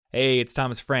Hey, it's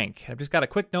Thomas Frank. I've just got a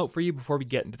quick note for you before we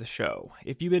get into the show.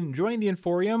 If you've been enjoying the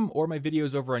Inforium or my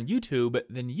videos over on YouTube,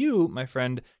 then you, my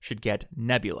friend, should get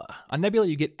Nebula. On Nebula,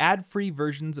 you get ad-free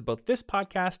versions of both this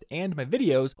podcast and my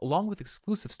videos, along with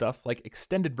exclusive stuff like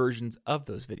extended versions of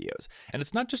those videos. And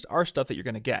it's not just our stuff that you're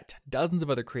going to get. Dozens of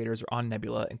other creators are on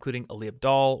Nebula, including Ali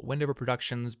Abdaal, Wendover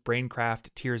Productions,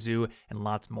 Braincraft, Tierzoo, and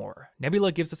lots more.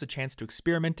 Nebula gives us a chance to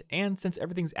experiment, and since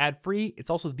everything's ad-free, it's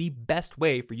also the best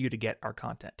way for you to get our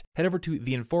content. Head over to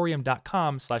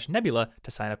theinforium.com/nebula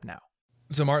to sign up now.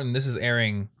 So, Martin, this is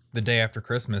airing the day after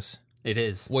Christmas. It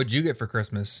is. What'd you get for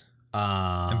Christmas?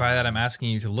 And by that, I'm asking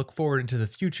you to look forward into the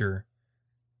future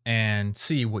and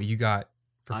see what you got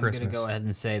for Christmas. I'm going to go ahead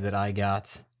and say that I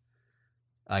got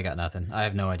nothing. I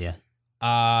have no idea.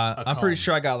 I'm pretty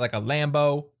sure I got like a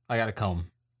Lambo. I got a comb.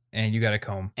 And you got a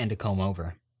comb. And a comb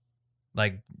over.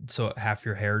 Like, so half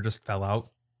your hair just fell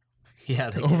out?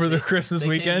 Yeah, over the Christmas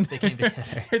weekend. They came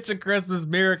together. It's a Christmas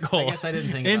miracle. I guess I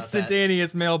didn't think about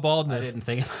instantaneous male baldness. I didn't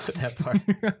think about that part.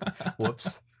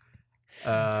 Whoops.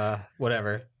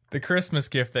 Whatever. The Christmas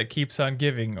gift that keeps on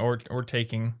giving or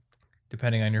taking,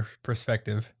 depending on your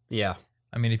perspective. Yeah.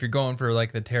 I mean, if you're going for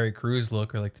like the Terry Crews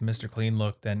look or like the Mr. Clean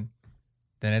look, then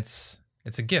it's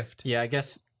a gift. Yeah, I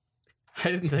guess I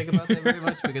didn't think about that very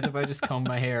much because if I just comb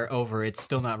my hair over, it's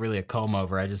still not really a comb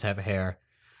over. I just have hair.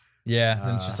 Yeah,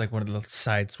 then it's just like one of the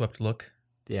side swept look.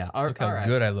 Yeah, look how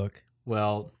good I look.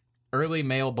 Well, early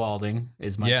male balding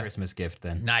is my Christmas gift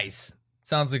then. Nice.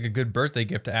 Sounds like a good birthday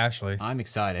gift to Ashley. I'm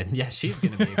excited. Yeah, she's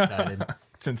going to be excited.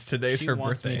 Since today's her birthday. She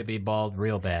wants me to be bald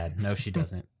real bad. No, she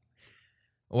doesn't.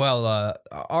 Well,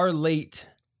 our late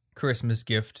Christmas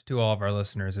gift to all of our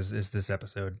listeners is this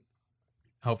episode.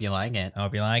 Hope you like it.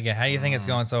 Hope you like it. How do you think it's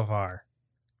going so far?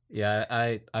 Yeah,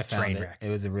 I found it. It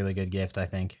was a really good gift, I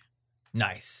think.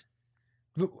 Nice.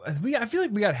 I feel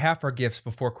like we got half our gifts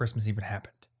before Christmas even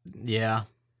happened. Yeah.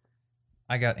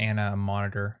 I got Anna a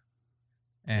monitor,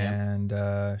 and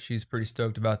she's pretty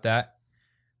stoked about that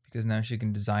because now she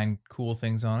can design cool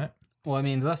things on it. Well, I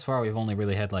mean, thus far we've only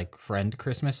really had like friend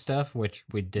Christmas stuff, which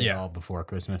we did all before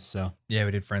Christmas. So yeah,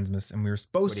 we did Friendsmas, and we were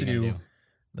supposed to do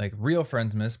like real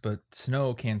Friendsmas, but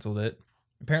snow canceled it.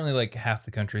 Apparently, like half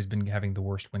the country has been having the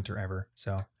worst winter ever.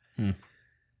 So.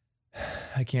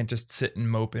 I can't just sit and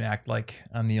mope and act like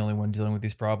I'm the only one dealing with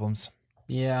these problems.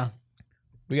 Yeah.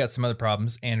 We got some other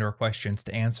problems and or questions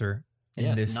to answer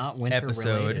in this not winter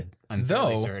episode. Related. I'm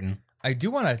fairly certain. I do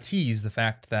want to tease the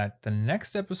fact that the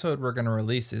next episode we're going to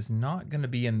release is not going to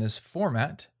be in this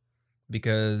format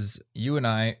because you and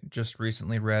I just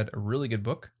recently read a really good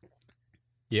book.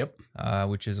 Yep.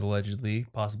 Which is allegedly,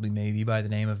 possibly maybe by the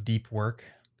name of Deep Work.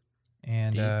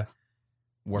 And Deep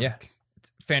Work. Yeah.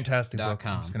 Fantastic book.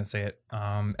 I'm just going to say it.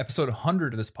 Episode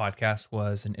 100 of this podcast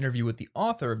was an interview with the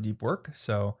author of Deep Work.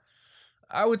 So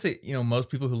I would say, most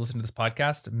people who listen to this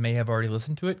podcast may have already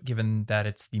listened to it, given that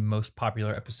it's the most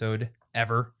popular episode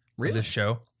ever of this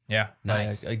show. Yeah.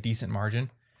 Nice. By a decent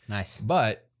margin. Nice.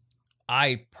 But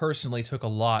I personally took a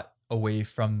lot away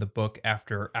from the book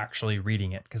after actually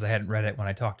reading it because I hadn't read it when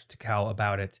I talked to Cal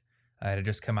about it. It had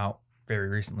just come out very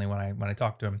recently when I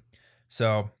talked to him.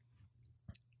 So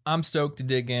I'm stoked to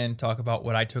dig in, talk about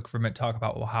what I took from it, talk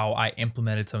about how I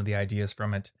implemented some of the ideas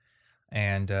from it,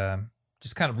 and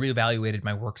just kind of reevaluated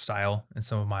my work style and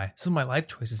some of my life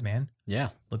choices. Man, yeah,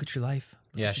 look at your life.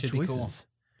 Yeah, it should be cool.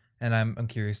 And I'm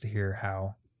curious to hear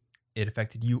how it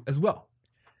affected you as well.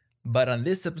 But on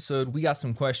this episode, we got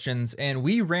some questions, and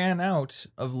we ran out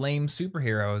of lame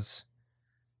superheroes.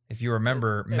 If you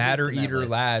remember, Matter Eater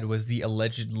Lad was the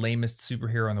alleged lamest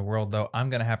superhero in the world, though I'm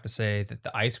gonna have to say that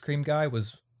the ice cream guy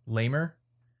was lamer.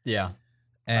 Yeah.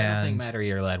 And I don't think Matter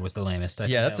Eater Lad was the lamest.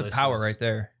 Yeah, that's a power right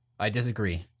there. I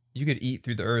disagree. You could eat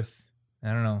through the earth.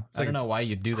 I don't know. I don't know why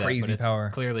you'd do that, but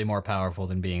it's clearly more powerful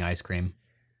than being ice cream.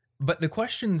 But the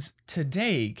questions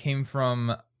today came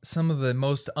from some of the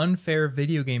most unfair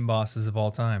video game bosses of all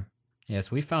time.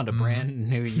 Yes, we found a brand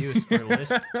new use for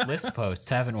list posts,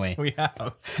 haven't we? We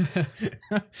have.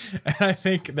 And I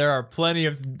think there are plenty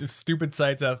of stupid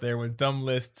sites out there with dumb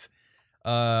lists.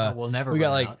 We'll never. We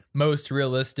got like out. most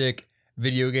realistic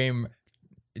video game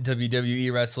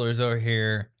WWE wrestlers over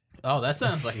here. Oh, that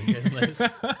sounds like a good list.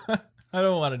 I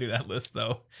don't want to do that list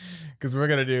though, because we're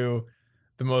gonna do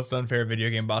the most unfair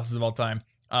video game bosses of all time.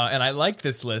 And I like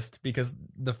this list because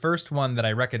the first one that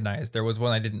I recognized, there was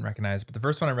one I didn't recognize, but the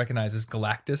first one I recognized is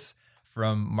Galactus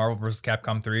from Marvel vs.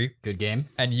 Capcom 3. Good game.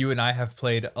 And you and I have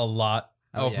played a lot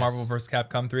of Marvel vs.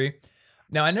 Capcom 3.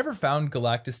 Now, I never found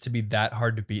Galactus to be that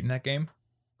hard to beat in that game.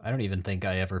 I don't even think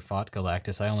I ever fought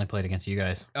Galactus. I only played against you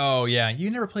guys. Oh yeah, you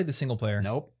never played the single player.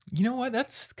 Nope. You know what?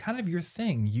 That's kind of your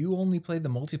thing. You only played the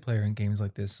multiplayer in games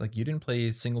like this. Like you didn't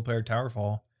play single player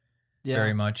Towerfall Yeah.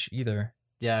 very much either.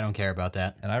 Yeah, I don't care about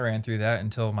that. And I ran through that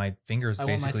until my fingers I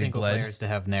want my basically single bled. players to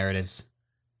have narratives.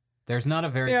 There's not a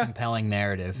very Yeah. compelling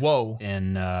narrative Whoa.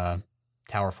 in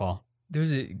Towerfall.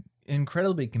 There's an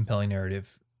incredibly compelling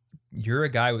narrative. You're a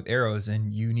guy with arrows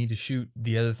and you need to shoot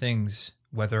the other things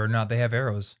whether or not they have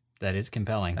arrows. That is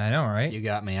compelling. I know, right? You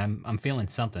got me. I'm feeling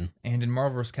something. And in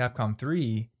Marvel vs. Capcom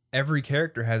 3, every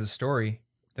character has a story.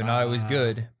 They're not always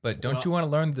good, but don't you want to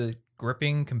learn the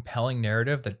gripping, compelling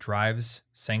narrative that drives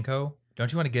Senko?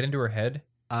 Don't you want to get into her head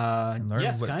and learn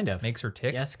yes, what kind of. makes her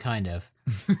tick? Yes, kind of.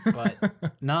 But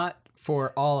not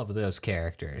for all of those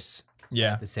characters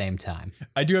Yeah. at the same time.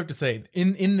 I do have to say,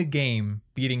 in the game,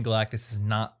 beating Galactus is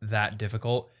not that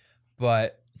difficult,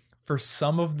 but for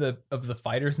some of the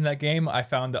fighters in that game, I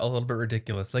found it a little bit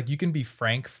ridiculous. Like you can be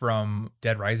Frank from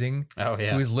Dead Rising, Oh,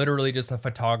 yeah. who is literally just a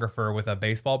photographer with a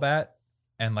baseball bat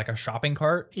and like a shopping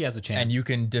cart, He has a chance. and you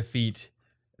can defeat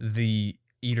the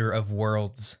Eater of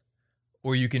Worlds.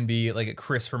 Or you can be like a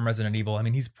Chris from Resident Evil. I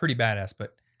mean, he's pretty badass,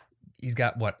 but he's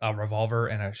got what, a revolver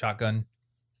and a shotgun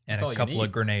and That's all a you couple of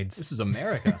need. grenades. This is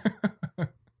America.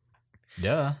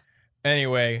 Duh.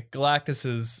 Anyway,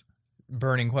 Galactus's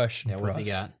burning question Yeah, for what's us.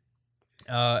 he got?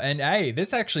 And hey,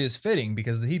 this actually is fitting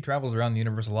because he travels around the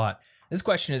universe a lot. This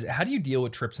question is, how do you deal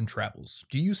with trips and travels?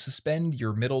 Do you suspend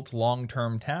your middle to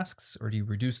long-term tasks, or do you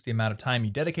reduce the amount of time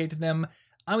you dedicate to them?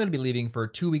 I'm going to be leaving for a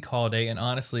 2-week holiday, and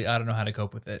honestly, I don't know how to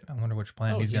cope with it. I wonder which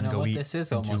planet he's you going to know go what? eat This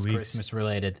is in 2 almost weeks. Christmas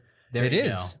related. There It you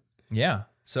is. Yeah.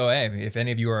 So, hey, if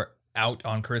any of you are out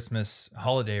on Christmas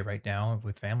holiday right now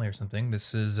with family or something,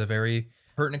 this is a very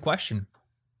pertinent question.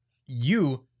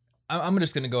 I'm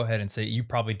just going to go ahead and say you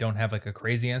probably don't have like a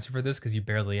crazy answer for this because you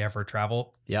barely ever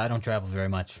travel, Yeah, I don't travel very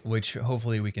much. which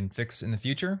hopefully we can fix in the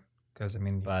future. Because, I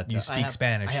mean, But you I speak have-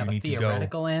 Spanish, I have you a need to go.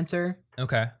 theoretical answer.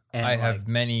 Okay. And I have like-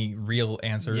 many real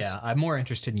answers. Yeah, I'm more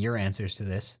interested in your answers to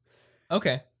this.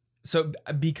 Okay. So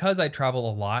because I travel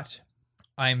a lot,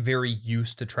 I'm very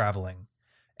used to traveling.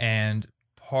 And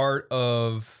part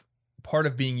of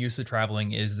being used to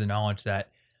traveling is the knowledge that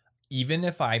even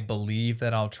if I believe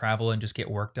that I'll travel and just get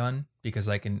work done because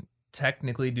I can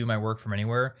technically do my work from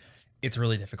anywhere, it's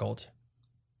really difficult.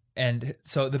 And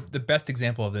so the best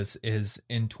example of this is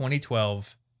in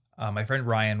 2012, my friend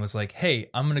Ryan was like, "Hey,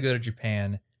 I'm going to go to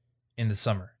Japan in the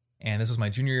summer." And this was my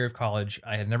junior year of college.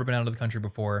 I had never been out of the country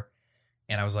before.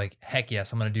 And I was like, heck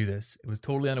yes, I'm going to do this. It was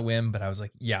totally on a whim, but I was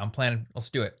like, yeah, I'm planning. Let's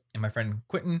do it. And my friend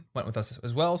Quentin went with us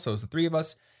as well. So it was the three of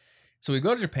us. So we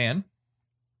go to Japan.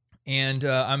 And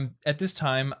at this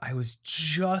time, I was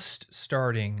just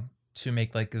starting to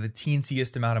make like the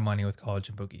teensiest amount of money with College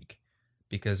Info Geek.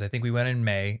 Because I think we went in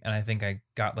May, and I think I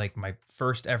got like my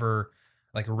first ever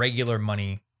like regular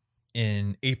money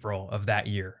in April of that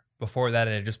year. Before that,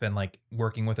 it had just been like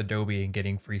working with Adobe and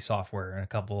getting free software and a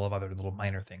couple of other little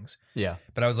minor things. Yeah.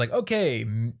 But I was like, okay,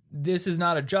 this is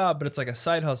not a job, but it's like a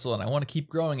side hustle and I want to keep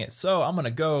growing it. So I'm going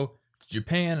to go to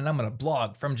Japan and I'm going to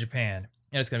blog from Japan.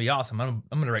 And it's going to be awesome. I'm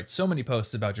going to write so many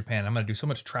posts about Japan. I'm going to do so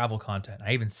much travel content.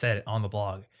 I even said it on the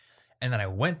blog. And then I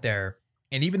went there.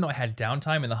 And even though I had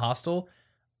downtime in the hostel,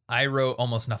 I wrote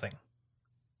almost nothing.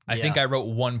 I think I wrote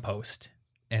one post.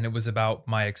 And it was about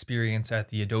my experience at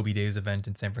the Adobe Days event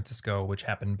in San Francisco, which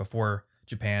happened before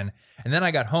Japan. And then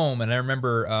I got home and I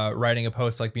remember writing a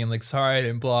post like being like, sorry, I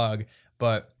didn't blog.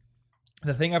 But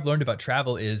the thing I've learned about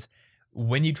travel is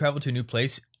when you travel to a new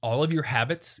place, all of your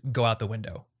habits go out the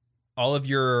window. All of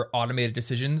your automated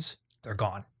decisions, they're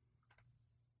gone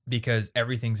because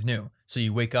everything's new. So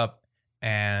you wake up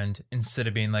and instead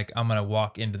of being like, I'm going to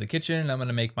walk into the kitchen and I'm going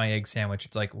to make my egg sandwich,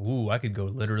 it's like, ooh, I could go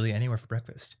literally anywhere for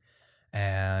breakfast.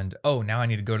 And oh, now I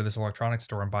need to go to this electronics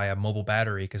store and buy a mobile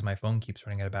battery because my phone keeps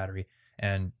running out of battery.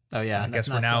 And Oh yeah. I guess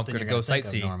we're now going to go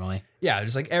sightsee. Normally. Yeah,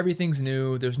 just like everything's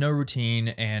new. There's no routine,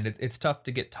 and it's tough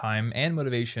to get time and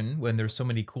motivation when there's so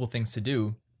many cool things to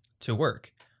do to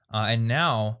work. And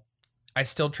now I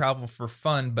still travel for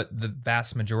fun, but the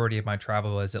vast majority of my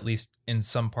travel is at least in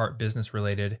some part business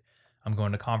related. I'm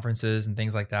going to conferences and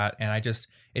things like that, and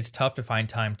it's tough to find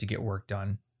time to get work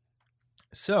done.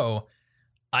 So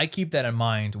I keep that in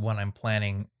mind when I'm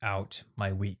planning out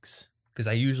my weeks, because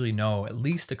I usually know at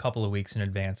least a couple of weeks in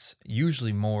advance,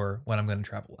 usually more when I'm going to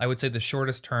travel. I would say the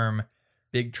shortest term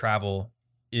big travel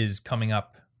is coming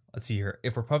up. Let's see here.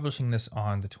 If we're publishing this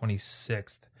on the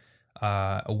 26th,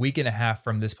 a week and a half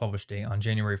from this published date, on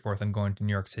January 4th, I'm going to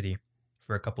New York City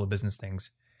for a couple of business things.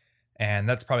 And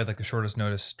that's probably like the shortest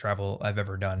notice travel I've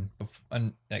ever done.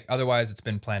 And like, otherwise, it's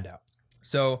been planned out.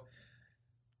 So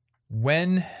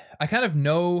when I kind of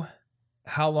know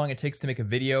how long it takes to make a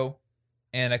video,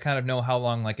 and I kind of know how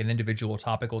long like an individual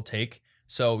topic will take.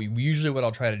 So usually what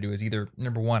I'll try to do is either,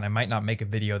 number one, I might not make a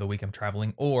video the week I'm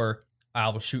traveling, or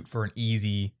I'll shoot for an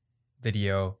easy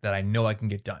video that I know I can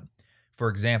get done. For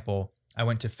example, I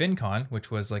went to FinCon,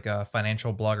 which was like a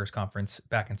financial bloggers conference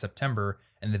back in September,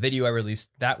 and the video I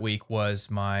released that week was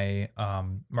my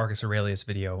Marcus Aurelius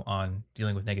video on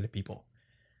dealing with negative people.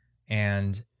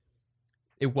 And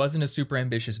it wasn't a super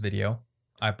ambitious video.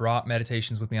 I brought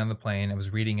Meditations with me on the plane. I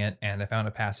was reading it, and I found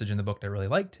a passage in the book that I really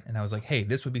liked. And I was like, hey,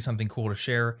 this would be something cool to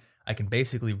share. I can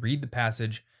basically read the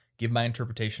passage, give my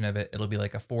interpretation of it. It'll be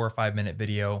like a 4 or 5 minute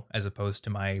video as opposed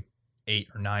to my 8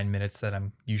 or 9 minutes that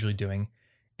I'm usually doing.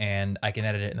 And I can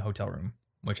edit it in the hotel room,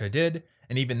 which I did.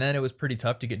 And even then, it was pretty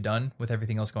tough to get done with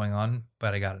everything else going on,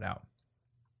 but I got it out.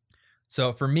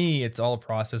 So for me, it's all a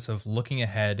process of looking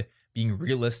ahead, being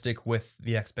realistic with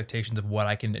the expectations of what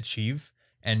I can achieve,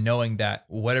 and knowing that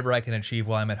whatever I can achieve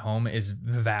while I'm at home is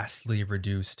vastly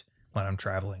reduced when I'm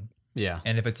traveling. Yeah.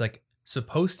 And if it's like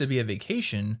supposed to be a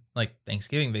vacation, like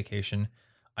Thanksgiving vacation,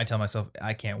 I tell myself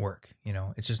I can't work. You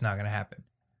know, it's just not going to happen.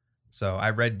 So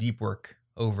I read Deep Work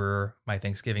over my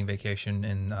Thanksgiving vacation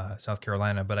in South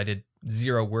Carolina, but I did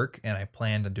 0 work and I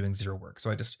planned on doing 0 work.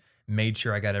 So I just made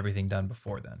sure I got everything done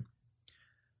before then.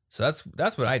 So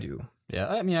that's what I do. Yeah.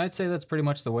 I mean, I'd say that's pretty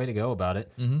much the way to go about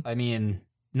it. Mm-hmm. I mean,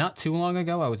 not too long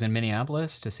ago, I was in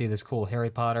Minneapolis to see this cool Harry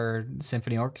Potter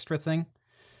symphony orchestra thing.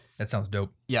 That sounds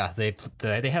dope. Yeah, they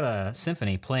had a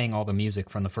symphony playing all the music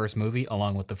from the first movie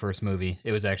along with the first movie.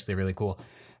 It was actually really cool.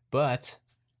 But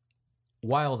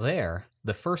while there,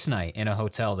 the first night in a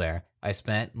hotel there, I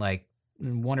spent like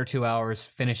 1 or 2 hours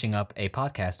finishing up a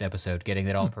podcast episode, getting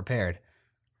it all prepared.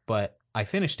 But I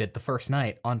finished it the first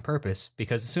night on purpose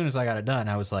because as soon as I got it done,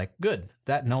 I was like, good,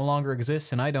 that no longer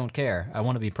exists and I don't care. I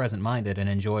want to be present-minded and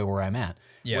enjoy where I'm at.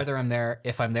 Yeah. Whether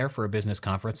if I'm there for a business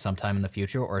conference sometime in the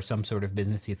future or some sort of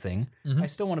businessy thing, I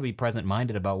still want to be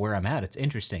present-minded about where I'm at. It's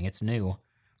interesting. It's new.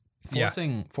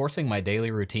 Forcing my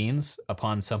daily routines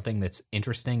upon something that's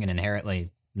interesting and inherently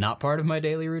not part of my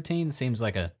daily routine seems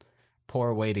like a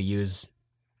poor way to use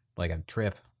like a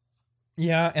trip.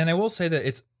 Yeah, and I will say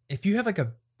that if you have like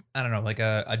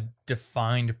a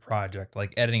defined project,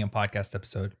 like editing a podcast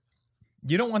episode,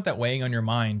 you don't want that weighing on your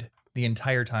mind the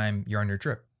entire time you're on your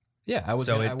trip. Yeah,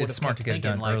 it's smart to get it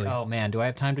done like, early. oh man, do I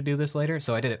have time to do this later?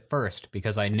 So I did it first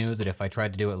because I knew that if I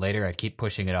tried to do it later, I'd keep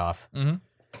pushing it off. Mm-hmm.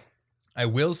 I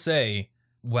will say,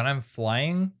 when I'm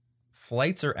flying,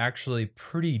 flights are actually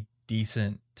pretty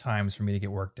decent times for me to get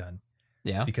work done.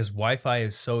 Yeah. Because Wi-Fi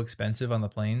is so expensive on the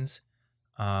planes.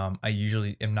 I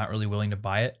usually am not really willing to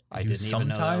buy it. I didn't even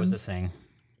know that was a thing.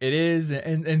 It is,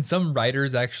 and some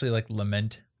writers actually like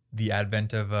lament the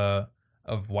advent of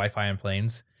Wi-Fi on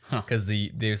planes because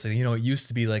they say, you know, it used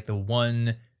to be like the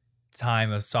one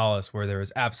time of solace where there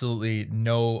was absolutely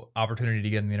no opportunity to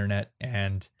get on the internet,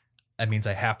 and that means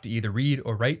I have to either read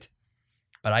or write.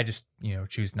 But I just, you know,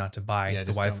 choose not to buy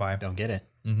the Wi-Fi. Don't get it.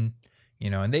 Mm-hmm. You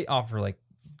know, and they offer like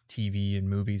TV and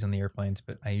movies on the airplanes,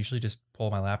 but I usually just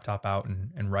pull my laptop out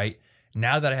and write.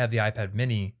 Now that I have the iPad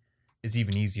mini, it's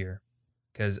even easier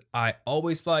because I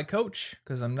always fly coach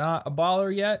because I'm not a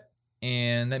baller yet.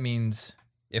 And that means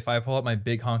if I pull up my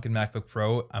big honking MacBook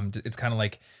Pro, it's kind of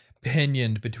like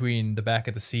pinioned between the back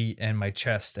of the seat and my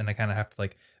chest. And I kind of have to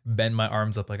like bend my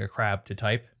arms up like a crab to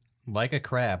type. Like a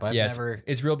crab.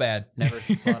 It's real bad. Never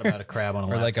thought about a crab on a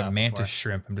or laptop like a mantis before.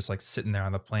 shrimp. I'm just like sitting there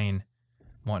on the plane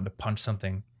wanting to punch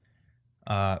something.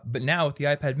 But now with the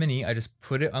iPad mini, I just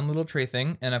put it on the little tray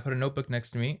thing and I put a notebook next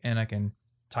to me and I can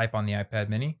type on the iPad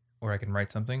mini, or I can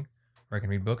write something, or I can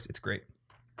read books. It's great.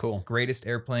 Cool. Greatest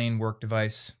airplane work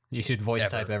device. You should voice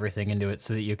ever. type everything into it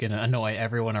so that you can annoy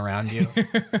everyone around you.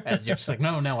 As you're just like,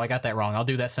 no, I got that wrong. I'll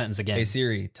do that sentence again. Hey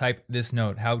Siri, type this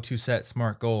note: how to set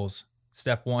SMART goals.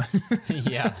 Step 1.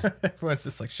 Yeah. Everyone's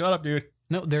just like, shut up, dude.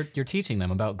 No, you're teaching them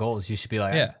about goals. You should be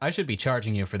like, Yeah. I should be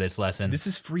charging you for this lesson. This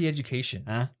is free education.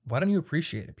 Huh? Why don't you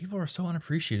appreciate it? People are so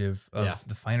unappreciative of Yeah.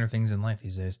 the finer things in life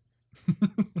these days.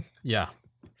 Yeah.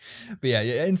 But yeah,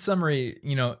 in summary,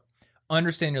 you know,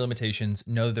 understand your limitations,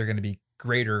 know that they're going to be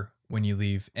greater when you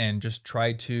leave, and just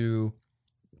try to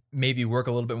maybe work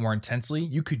a little bit more intensely.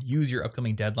 You could use your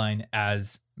upcoming deadline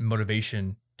as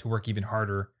motivation to work even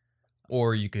harder,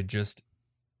 or you could just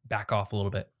back off a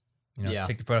little bit. You know, Yeah.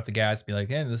 take the foot off the gas, be like,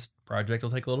 hey, this project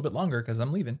will take a little bit longer because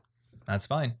I'm leaving. That's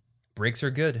fine. Breaks are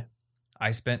good.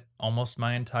 I spent almost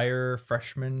my entire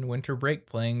freshman winter break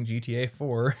playing GTA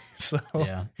 4. So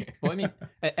Yeah. Well, I mean,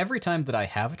 every time that I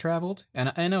have traveled,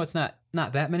 and I know it's not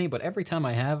that many, but every time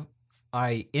I have,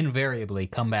 I invariably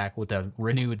come back with a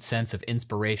renewed sense of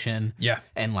inspiration Yeah.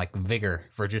 and like vigor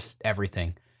for just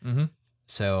everything. Mm-hmm.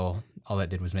 So all that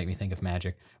did was make me think of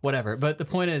magic. Whatever. But the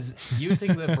point is,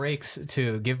 using the breaks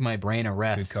to give my brain a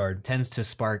rest Good card. tends to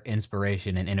spark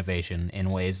inspiration and innovation in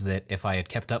ways that if I had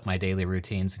kept up my daily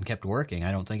routines and kept working,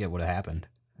 I don't think it would have happened.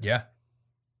 Yeah.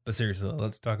 But seriously,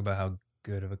 let's talk about how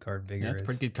good of a card Vigor That's is. a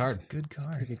pretty good card. It's a good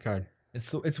card. Pretty good card.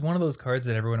 It's one of those cards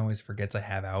that everyone always forgets I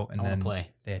have out, and I wanna then play.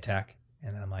 they attack,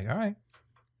 and then I'm like, all right,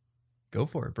 go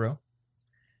for it, bro.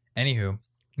 Anywho,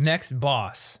 next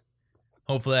boss.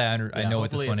 Hopefully, I know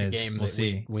what this hopefully one it's a is. game We'll that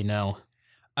see. We know.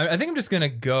 I think I'm just gonna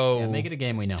go Yeah, make it a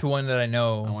game we know. to one that I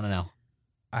know. I want to know.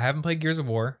 I haven't played Gears of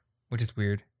War, which is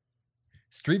weird.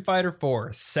 Street Fighter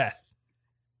 4, Seth.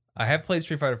 I have played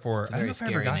Street Fighter 4. It's a I don't very know if I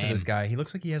ever scary got to this name. guy. He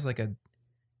looks like he has like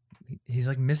he's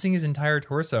like missing his entire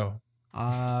torso.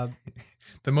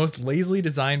 The most lazily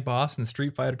designed boss in the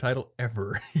Street Fighter title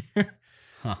ever.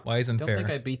 Huh. Why is Don't unfair? think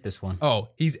I beat this one. Oh,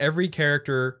 he's every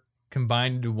character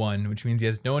combined into one, which means he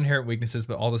has no inherent weaknesses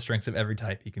but all the strengths of every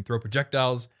type. He can throw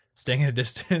projectiles, staying at a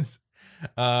distance,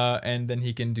 and then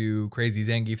he can do crazy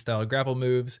Zangief style grapple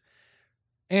moves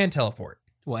and teleport.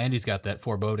 Well, Andy's got that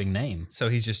foreboding name. So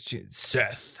he's just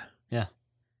Seth.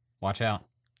 Watch out.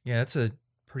 Yeah, that's a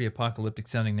pretty apocalyptic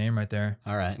sounding name right there.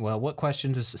 All right. Well, what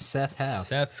question does Seth have?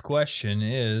 Seth's question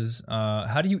is,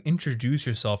 how do you introduce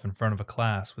yourself in front of a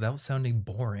class without sounding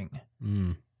boring?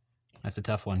 That's a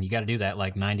tough one. You got to do that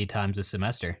like 90 times a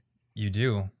semester. You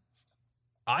do.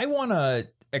 I want to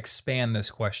expand this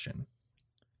question.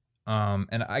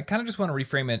 And I kind of just want to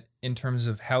reframe it in terms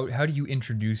of how do you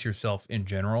introduce yourself in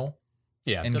general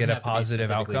Yeah, and doesn't get a have to be positive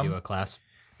specifically outcome? Do a class.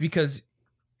 Because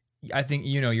I think,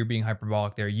 you're being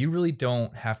hyperbolic there. You really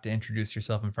don't have to introduce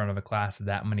yourself in front of a class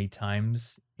that many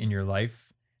times in your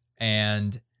life.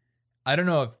 And I don't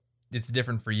know if it's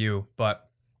different for you, but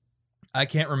I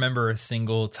can't remember a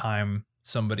single time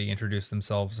somebody introduced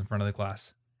themselves in front of the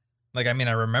class. Like, I mean,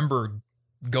 I remember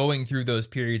going through those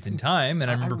periods in time,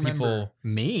 and I remember people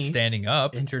me standing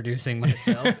up. introducing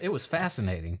myself. It was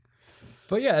fascinating.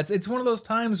 But yeah, it's one of those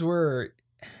times where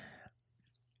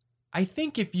I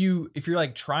think if you're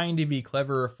like trying to be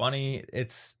clever or funny,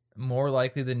 it's more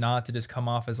likely than not to just come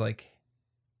off as like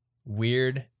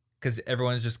weird because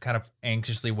everyone's just kind of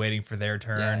anxiously waiting for their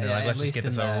turn. They're like, let's just get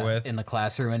this over with. In the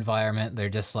classroom environment, they're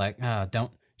just like,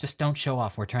 don't show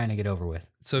off. We're trying to get over with.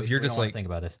 So if you're We just don't wanna like, think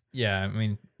about this. yeah, I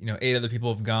mean, 8 other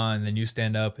people have gone, and then you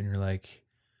stand up and you're like,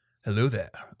 hello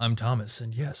there, I'm Thomas,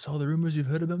 and yes, all the rumors you've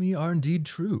heard about me are indeed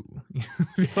true.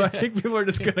 I think people are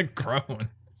just gonna groan.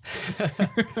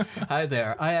 Hi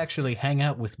there. I actually hang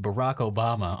out with Barack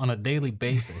Obama on a daily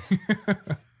basis.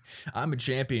 I'm a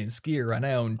champion skier and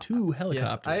I own 2 helicopters.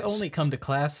 Yes, I only come to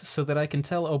class so that I can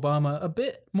tell Obama a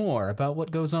bit more about what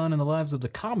goes on in the lives of the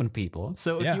common people.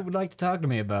 So if Yeah. you would like to talk to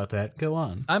me about that, go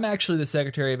on. I'm actually the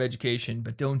Secretary of Education,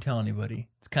 but don't tell anybody.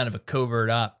 It's kind of a covert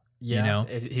op.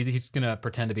 He's gonna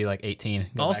pretend to be like 18.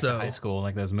 Go Also- back to high school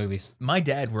like those movies. My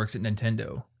dad works at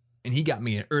Nintendo, and he got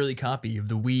me an early copy of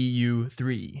the Wii U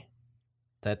 3.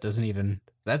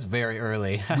 That's very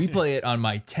early. We play it on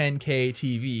my 10K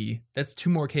TV. That's 2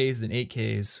 more Ks than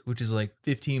 8Ks, which is like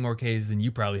 15 more Ks than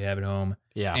you probably have at home.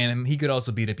 Yeah. And he could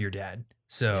also beat up your dad.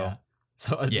 So Yeah.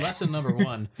 So Yeah. lesson number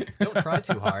 1, don't try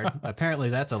too hard. Apparently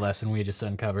that's a lesson we just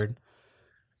uncovered.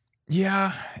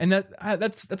 yeah, and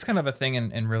that's kind of a thing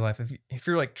in real life. If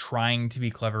you're like trying to be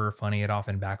clever or funny, it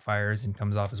often backfires and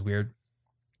comes off as weird.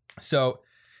 So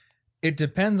it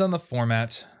depends on the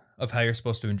format of how you're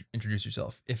supposed to introduce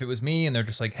yourself. If it was me and they're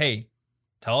just like, hey,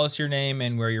 tell us your name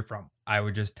and where you're from, I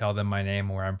would just tell them my name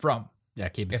and where I'm from. Yeah,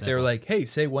 keep it If simple. they were like, hey,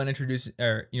 say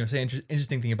say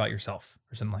interesting thing about yourself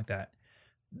or something like that,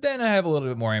 then I have a little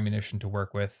bit more ammunition to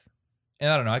work with.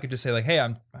 And I don't know, I could just say like, hey,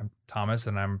 I'm Thomas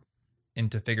and I'm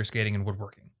into figure skating and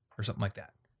woodworking or something like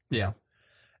that. Yeah.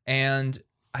 And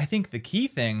I think the key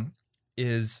thing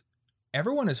is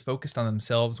everyone is focused on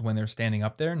themselves when they're standing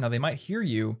up there. Now they might hear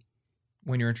you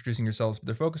when you're introducing yourselves, but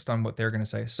they're focused on what they're going to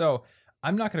say. So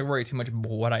I'm not going to worry too much about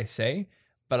what I say,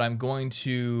 but I'm going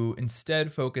to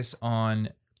instead focus on,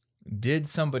 did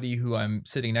somebody who I'm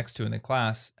sitting next to in the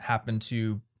class happen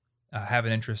to have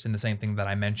an interest in the same thing that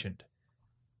I mentioned?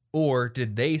 Or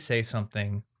did they say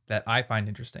something that I find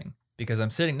interesting? Because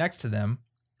I'm sitting next to them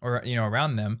or,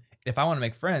 around them. If I want to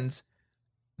make friends,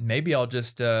 maybe I'll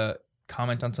just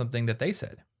comment on something that they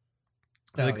said.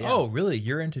 They're like, yeah. oh, really?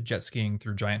 You're into jet skiing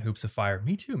through giant hoops of fire?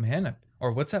 Me too, man.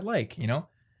 Or what's that like? Yeah.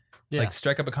 Like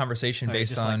strike up a conversation Or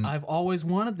based just on, like, I've always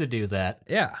wanted to do that.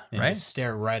 yeah, And right? just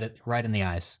stare right in the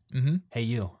eyes. Mm-hmm. Hey,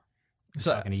 you.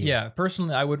 So talking to you. yeah,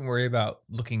 personally, I wouldn't worry about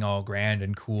looking all grand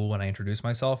and cool when I introduce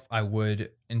myself. I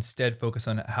would instead focus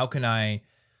on how can I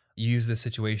use this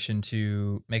situation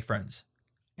to make friends.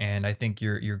 And I think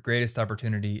your greatest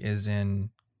opportunity is in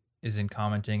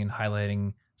commenting and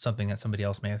highlighting something that somebody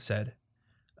else may have said.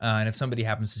 And if somebody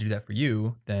happens to do that for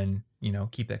you, then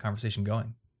keep that conversation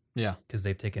going Yeah. because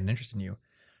they've taken an interest in you.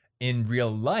 In real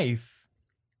life,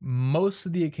 most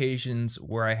of the occasions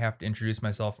where I have to introduce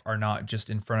myself are not just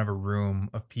in front of a room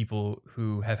of people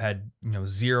who have had,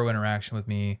 zero interaction with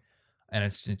me. And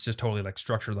it's just totally like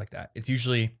structured like that. It's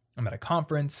usually I'm at a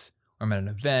conference or I'm at an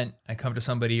event. I come to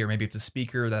somebody, or maybe it's a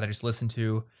speaker that I just listen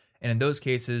to. And in those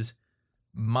cases,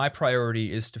 my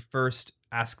priority is to first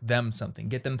ask them something,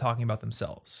 get them talking about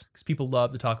themselves, because people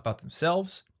love to talk about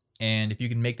themselves. And if you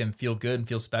can make them feel good and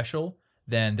feel special,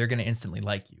 then they're going to instantly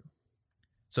like you.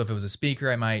 So if it was a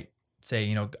speaker, I might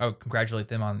say, I'll congratulate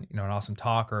them on, an awesome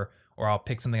talk, or I'll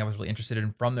pick something I was really interested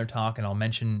in from their talk, and I'll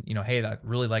mention, hey, I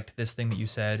really liked this thing that you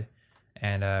said,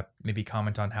 and maybe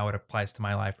comment on how it applies to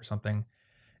my life or something.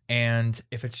 And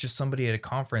if it's just somebody at a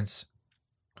conference,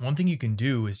 one thing you can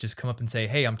do is just come up and say,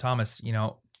 hey, I'm Thomas,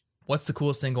 what's the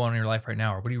coolest thing going on in your life right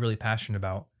now? Or what are you really passionate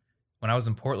about? When I was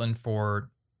in Portland for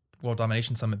World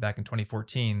Domination Summit back in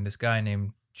 2014, this guy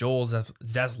named Joel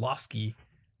Zaslowski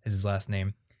is his last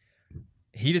name.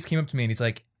 He just came up to me and he's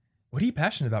like, what are you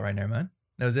passionate about right now, man?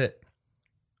 That was it.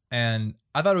 And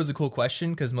I thought it was a cool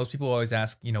question because most people always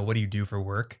ask, what do you do for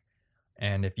work?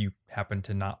 And if you happen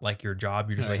to not like your job,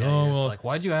 you're just like,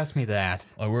 why'd you ask me that?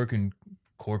 I work in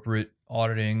corporate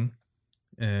auditing,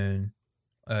 and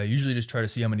I usually just try to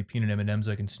see how many peanut M&Ms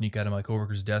I can sneak out of my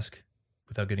coworker's desk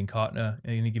without getting caught in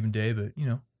any given day. But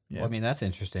yeah. Well, I mean, that's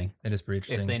interesting. That is pretty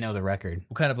interesting. If they know the record.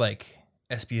 What kind of like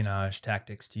espionage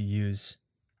tactics do you use?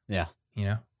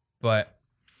 Yeah. But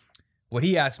what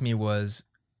he asked me was,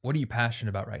 what are you passionate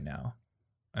about right now?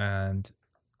 And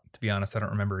to be honest, I don't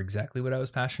remember exactly what I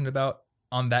was passionate about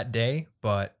on that day,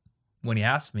 but when he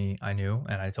asked me, I knew,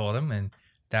 and I told him, and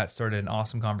that started an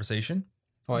awesome conversation.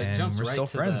 Well, it jumps we're right still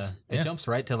to friends. It jumps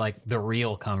right to like the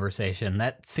real conversation.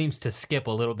 That seems to skip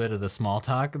a little bit of the small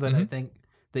talk that I think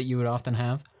that you would often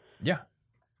have. Yeah.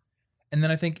 And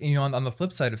then I think, on the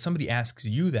flip side, if somebody asks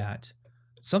you that,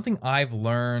 something I've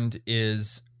learned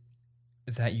is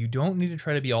that you don't need to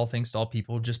try to be all things to all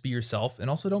people. Just be yourself, and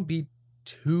also don't be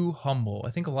too humble.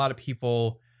 I think a lot of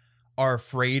people are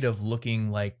afraid of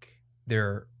looking like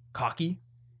they're cocky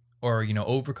or,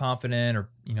 overconfident, or,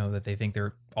 that they think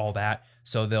they're all that.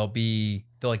 So they'll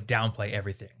like downplay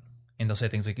everything, and they'll say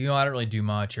things like, I don't really do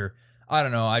much, or I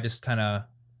don't know, I just kind of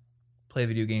play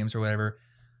video games or whatever.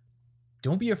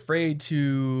 Don't be afraid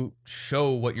to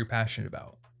show what you're passionate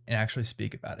about and actually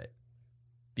speak about it,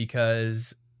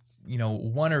 because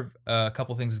one or a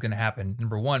couple things is going to happen.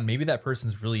 Number one, maybe that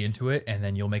person's really into it and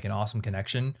then you'll make an awesome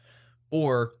connection.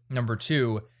 Or number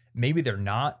two, maybe they're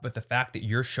not, but the fact that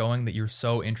you're showing that you're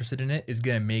so interested in it is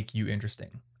going to make you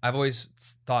interesting. I've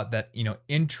always thought that,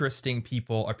 interesting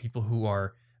people are people who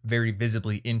are very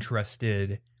visibly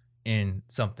interested in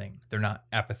something. They're not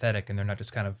apathetic, and they're not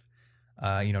just kind of,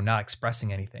 not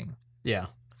expressing anything. Yeah.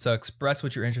 So express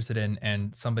what you're interested in,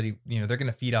 and somebody, they're going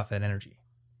to feed off that energy.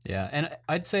 Yeah, and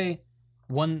I'd say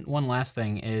one last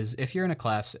thing is, if you're in a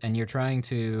class and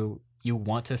you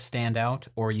want to stand out,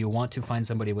 or you want to find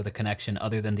somebody with a connection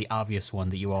other than the obvious one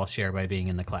that you all share by being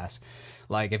in the class.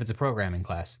 Like if it's a programming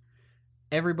class,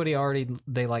 everybody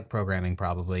they like programming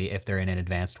probably if they're in an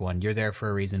advanced one. You're there for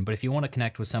a reason. But if you want to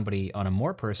connect with somebody on a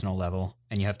more personal level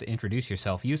and you have to introduce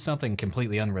yourself, use something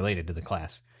completely unrelated to the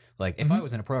class. Like if I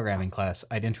was in a programming class,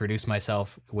 I'd introduce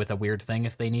myself with a weird thing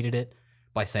if they needed it,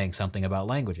 by saying something about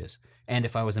languages. And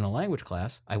if I was in a language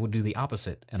class, I would do the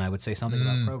opposite, and I would say something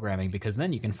about programming, because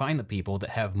then you can find the people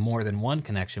that have more than one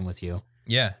connection with you.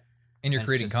 Yeah. And you're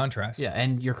creating contrast. Yeah,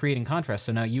 and you're creating contrast,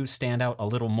 so now you stand out a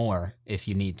little more if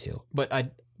you need to. But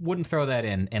I wouldn't throw that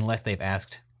in unless they've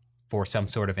asked for some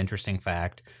sort of interesting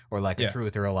fact, or like a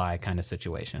truth or a lie kind of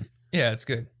situation. Yeah, it's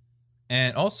good.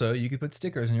 And also, you could put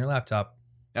stickers on your laptop.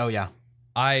 Oh, yeah.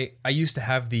 I used to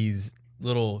have these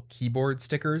little keyboard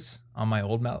stickers on my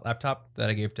old laptop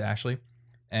that I gave to Ashley,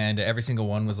 and every single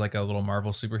one was like a little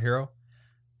Marvel superhero,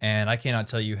 and I cannot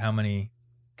tell you how many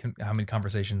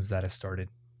conversations that has started.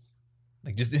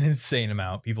 Like just an insane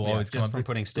amount. People always come up from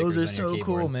putting stickers. Those are on your so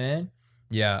keyboard. cool, man.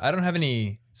 Yeah, I don't have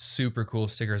any super cool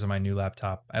stickers on my new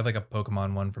laptop. I have like a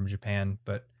Pokemon one from Japan,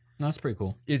 but No, that's pretty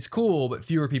cool. It's cool, but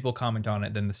fewer people comment on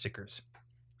it than the stickers.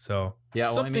 So yeah,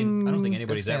 well, I mean, I don't think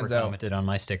anybody's ever stands out. commented on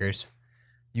my stickers.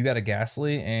 You got a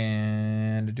Ghastly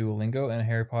and a Duolingo and a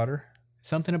Harry Potter.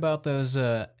 Something about those.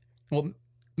 Well,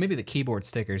 maybe the keyboard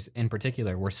stickers in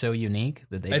particular were so unique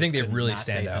that I think they couldn't really not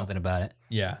stand say out. something about it.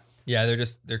 Yeah. Yeah,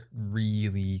 they're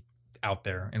really out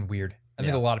there and weird. I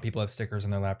think Yeah. a lot of people have stickers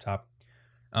on their laptop.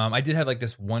 I did have like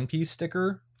this One Piece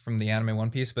sticker from the anime One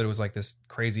Piece, but it was like this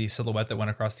crazy silhouette that went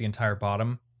across the entire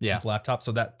bottom Yeah. of the laptop.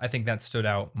 So that I think that stood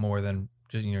out more than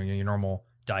just your normal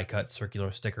die cut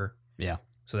circular sticker. Yeah.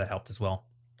 So that helped as well.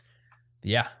 But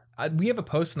yeah, we have a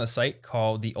post on the site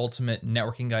called "The Ultimate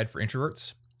Networking Guide for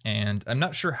Introverts," and I'm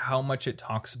not sure how much it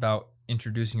talks about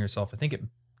introducing yourself. I think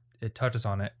it touches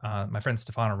on it. My friend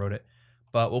Stefano wrote it,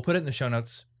 but we'll put it in the show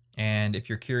notes. And if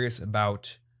you're curious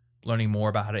about learning more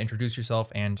about how to introduce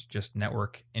yourself and just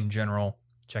network in general,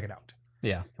 check it out.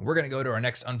 Yeah. And we're going to go to our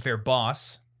next unfair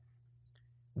boss,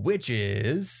 which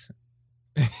is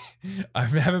I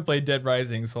haven't played Dead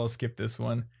Rising, so I'll skip this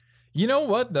one. You know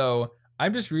what, though?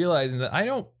 I'm just realizing that I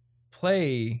don't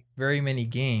play very many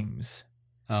games.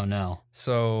 Oh, no.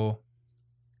 So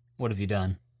What have you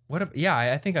done?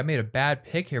 I think I made a bad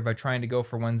pick here by trying to go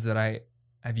for ones that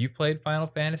have you played Final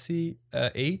Fantasy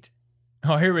 8?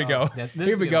 Oh, here we go.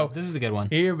 Here we go. This is a good one.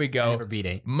 Here we I go. never beat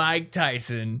 8. Mike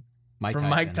Tyson from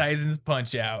Mike Tyson's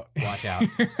Punch Out. Watch out.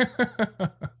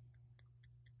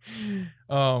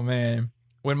 Oh, man.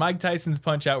 When Mike Tyson's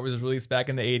Punch Out was released back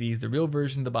in the 80s, the real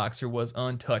version of the boxer was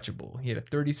untouchable. He had a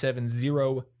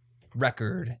 37-0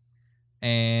 record.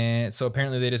 And so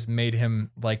apparently they just made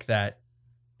him like that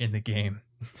in the game.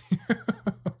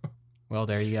 Well,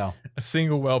 there you go. A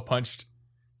single well-placed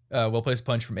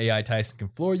punch from AI Tyson can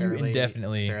floor you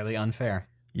indefinitely. Fairly unfair.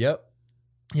 Yep.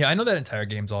 Yeah, I know that entire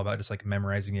game's all about just like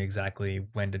memorizing exactly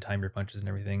when to time your punches and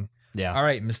everything. Yeah. All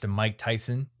right, Mr. Mike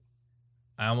Tyson.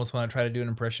 I almost want to try to do an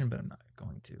impression, but I'm not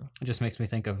going to. It just makes me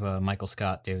think of Michael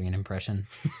Scott doing an impression.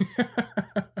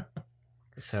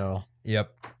 So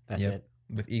Yep. that's it.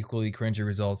 With equally cringy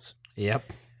results. Yep.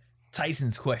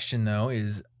 Tyson's question, though,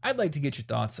 is I'd like to get your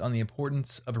thoughts on the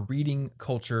importance of a reading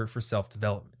culture for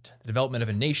self-development, the development of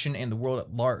a nation and the world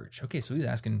at large. Okay, so he's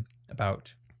asking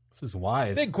about This is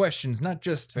wise. big questions, not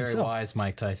just Very himself. wise,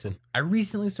 Mike Tyson. I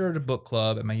recently started a book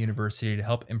club at my university to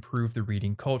help improve the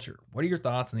reading culture. What are your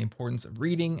thoughts on the importance of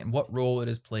reading and what role it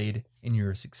has played in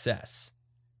your success?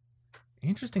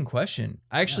 Interesting question.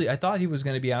 I thought he was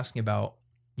going to be asking about,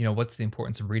 what's the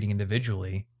importance of reading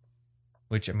individually,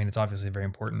 which, I mean, it's obviously very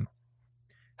important.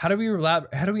 How do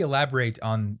we elaborate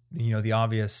on, the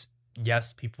obvious,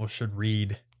 yes, people should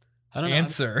read I don't know.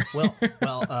 answer?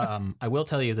 I will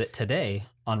tell you that today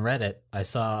on Reddit, I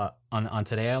saw on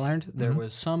Today I Learned there Mhm.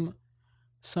 was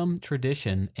some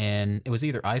tradition, and it was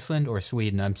either Iceland or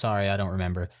Sweden. I'm sorry, I don't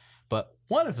remember, but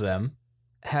one of them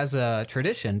has a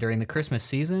tradition during the Christmas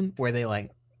season where they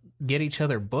like get each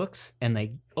other books and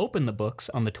they open the books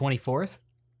on the 24th,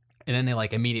 and then they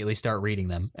like immediately start reading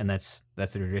them, and that's the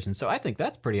tradition. So I think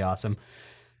that's pretty awesome.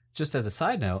 Just as a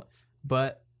side note,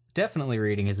 but definitely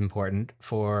reading is important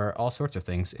for all sorts of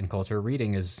things in culture.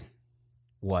 Reading is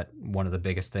one of the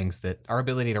biggest things that our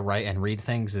ability to write and read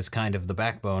things is kind of the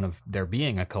backbone of there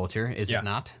being a culture, is Yeah. it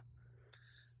not?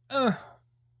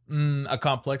 A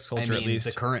complex culture, I mean, at least.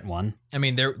 the current one. I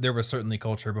mean, there was certainly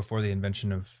culture before the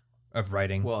invention of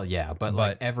writing. Well, yeah, but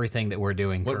like everything that we're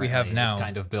doing what we have currently now is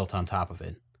kind of built on top of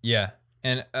it. Yeah.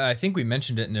 And I think we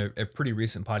mentioned it in a pretty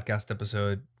recent podcast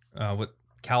episode. What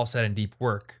Cal said in Deep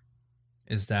Work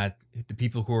is that the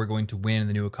people who are going to win in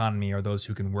the new economy are those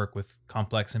who can work with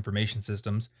complex information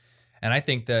systems. And I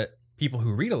think that people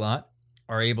who read a lot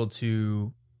are able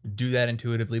to do that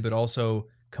intuitively, but also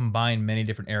combine many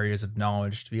different areas of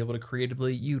knowledge to be able to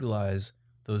creatively utilize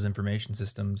those information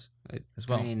systems as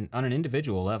well. I mean, on an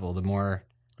individual level, the more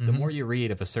you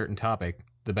read of a certain topic,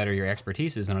 the better your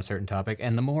expertise is on a certain topic,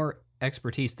 and the more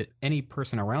expertise that any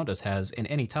person around us has in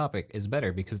any topic is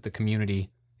better because the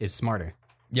community is smarter.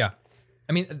 Yeah.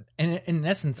 I mean, in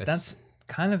essence, that's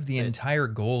kind of the entire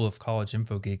goal of College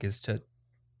Info Geek is to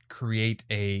create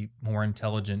a more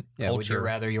intelligent culture. Would you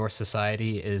rather your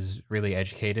society is really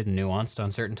educated and nuanced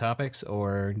on certain topics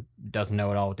or doesn't know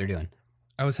at all what they're doing?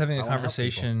 I was having a I wanna help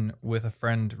conversation with a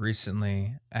friend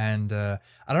recently, and I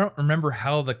don't remember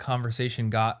how the conversation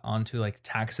got onto like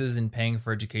taxes and paying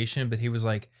for education, but he was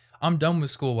like, I'm done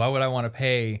with school. Why would I want to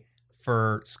pay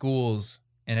for schools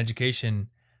and education?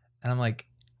 And I'm like,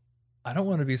 I don't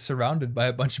want to be surrounded by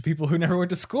a bunch of people who never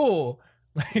went to school.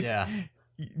 Like, Yeah.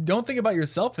 Don't think about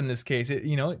yourself in this case. It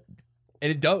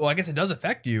does. Well, I guess it does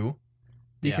affect you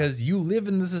because you live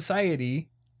in the society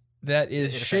that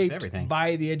is It affects shaped everything.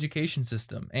 by the education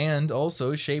system and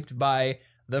also shaped by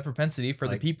the propensity for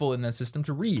the people in that system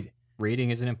to read. Reading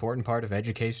is an important part of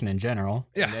education in general.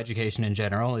 Yeah. And education in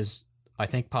general is, I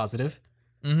think, positive.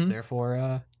 Mm-hmm.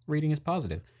 Therefore, reading is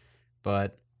positive.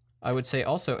 But I would say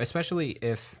also, especially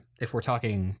if we're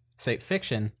talking, say,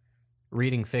 fiction,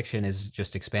 reading fiction has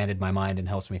just expanded my mind and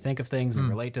helps me think of things and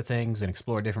relate to things and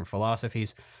explore different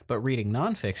philosophies. But reading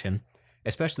nonfiction,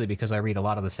 especially because I read a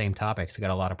lot of the same topics, I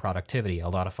got a lot of productivity, a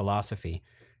lot of philosophy,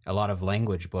 a lot of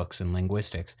language books and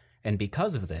linguistics. And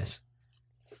because of this,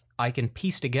 I can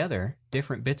piece together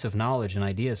different bits of knowledge and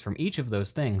ideas from each of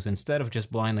those things. Instead of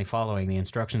just blindly following the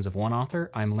instructions of one author,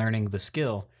 I'm learning the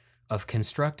skill of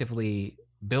constructively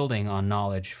building on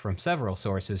knowledge from several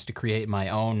sources to create my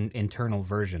own internal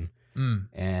version.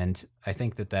 And I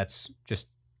think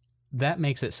that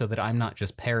makes it so that I'm not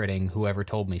just parroting whoever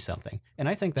told me something. And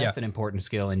I think that's an important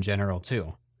skill in general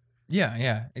too.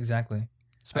 Yeah, exactly.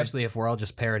 Especially if we're all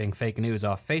just parroting fake news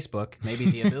off Facebook, maybe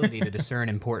the ability to discern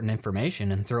important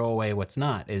information and throw away what's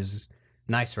not is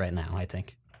nice right now, I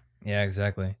think. Yeah,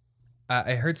 exactly.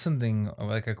 I heard something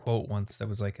like a quote once that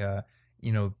was like,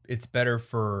 it's better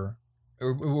for,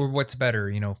 or what's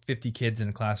better, 50 kids in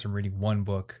a classroom reading one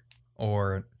book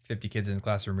or 50 kids in a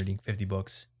classroom reading 50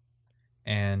 books.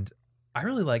 And I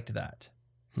really liked that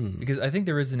because I think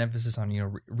there is an emphasis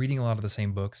on, reading a lot of the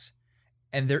same books.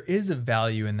 And there is a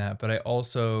value in that, but I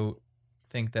also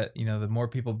think that, the more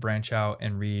people branch out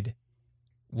and read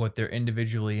what they're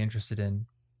individually interested in,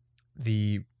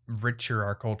 the richer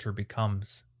our culture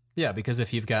becomes. Yeah, because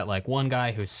if you've got like one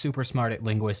guy who's super smart at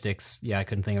linguistics, I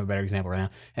couldn't think of a better example right now,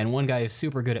 and one guy who's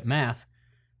super good at math,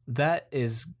 that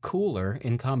is cooler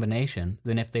in combination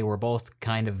than if they were both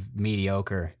kind of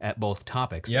mediocre at both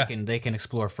topics. Yeah. They can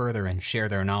explore further and share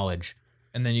their knowledge.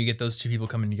 And then you get those two people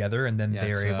coming together, and then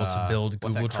they are able to build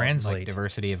what's that Google called? Translate. Like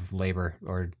diversity of labor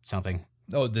or something.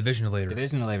 Oh, division of labor.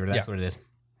 Division of labor, that's what it is.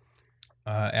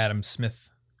 Adam Smith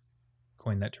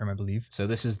coined that term, I believe. So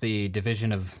this is the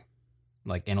division of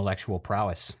like intellectual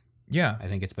prowess. Yeah. I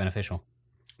think it's beneficial.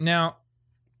 Now,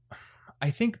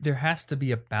 I think there has to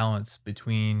be a balance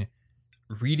between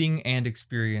reading and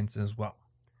experience as well.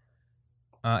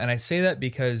 And I say that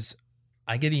because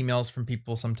I get emails from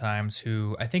people sometimes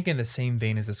who, I think in the same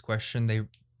vein as this question,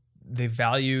 they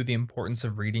value the importance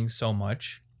of reading so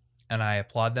much, and I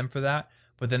applaud them for that.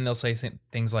 But then they'll say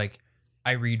things like,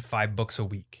 I read 5 books a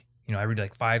week. I read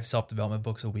like 5 self-development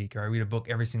books a week, or I read a book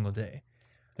every single day.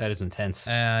 That is intense.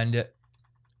 And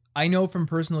I know from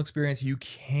personal experience, you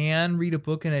can read a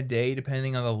book in a day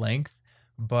depending on the length.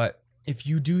 But if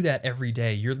you do that every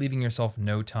day, you're leaving yourself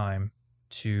no time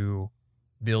to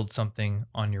build something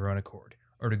on your own accord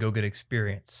or to go get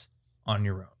experience on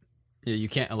your own. Yeah, you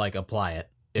can't like apply it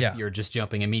if you're just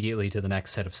jumping immediately to the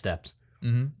next set of steps.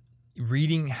 Mm-hmm.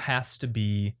 Reading has to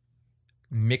be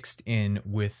mixed in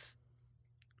with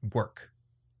work,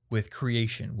 with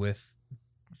creation, with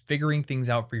figuring things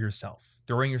out for yourself,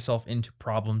 throwing yourself into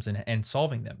problems and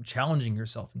solving them, challenging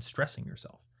yourself and stressing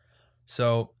yourself.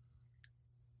 So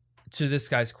to this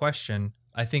guy's question,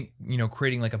 I think,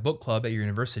 creating like a book club at your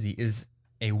university is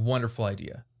a wonderful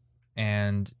idea.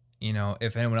 And,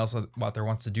 if anyone else out there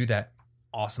wants to do that,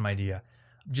 awesome idea.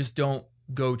 Just don't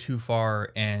go too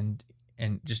far and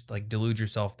just like delude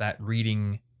yourself that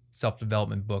reading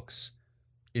self-development books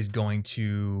is going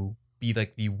to be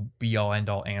like the be-all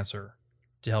end-all answer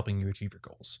to helping you achieve your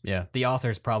goals. Yeah, the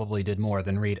authors probably did more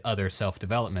than read other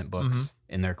self-development books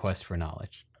in their quest for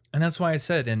knowledge. And that's why I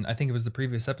said, and I think it was the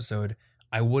previous episode,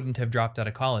 I wouldn't have dropped out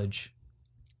of college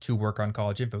to work on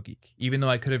College InfoGeek. Even though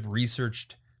I could have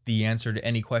researched the answer to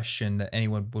any question that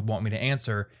anyone would want me to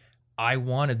answer, I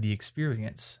wanted the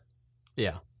experience.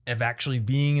 Yeah. Of actually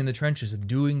being in the trenches, of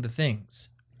doing the things.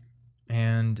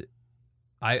 And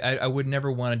I would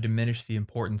never want to diminish the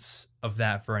importance of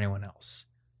that for anyone else.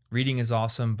 Reading is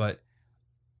awesome, but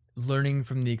learning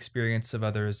from the experience of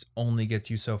others only gets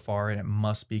you so far, and it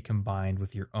must be combined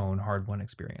with your own hard-won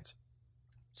experience.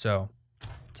 So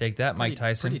take that, Mike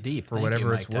Tyson, pretty deep. for Thank whatever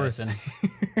you, it's Mike worth. Tyson.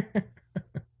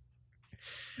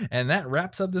 And that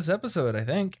wraps up this episode, I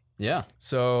think. Yeah.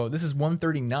 So this is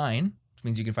 139, which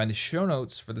means you can find the show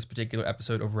notes for this particular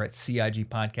episode over at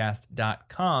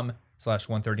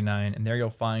cigpodcast.com/139. And there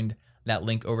you'll find that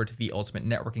link over to the Ultimate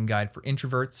Networking Guide for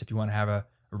Introverts if you want to have a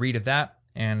read of that.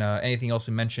 And anything else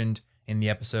we mentioned in the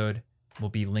episode will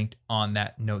be linked on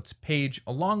that notes page,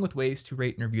 along with ways to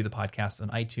rate and review the podcast on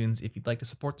iTunes. If you'd like to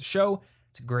support the show,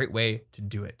 it's a great way to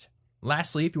do it.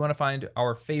 Lastly, if you want to find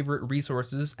our favorite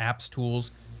resources, apps, tools,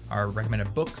 our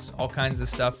recommended books, all kinds of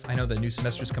stuff, I know the new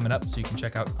semester is coming up, so you can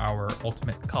check out our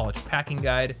Ultimate College Packing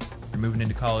Guide. You're moving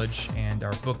into college, and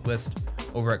our book list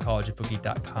over at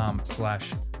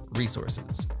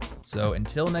collegeinfogeek.com/resources. So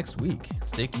until next week,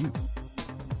 stay cute.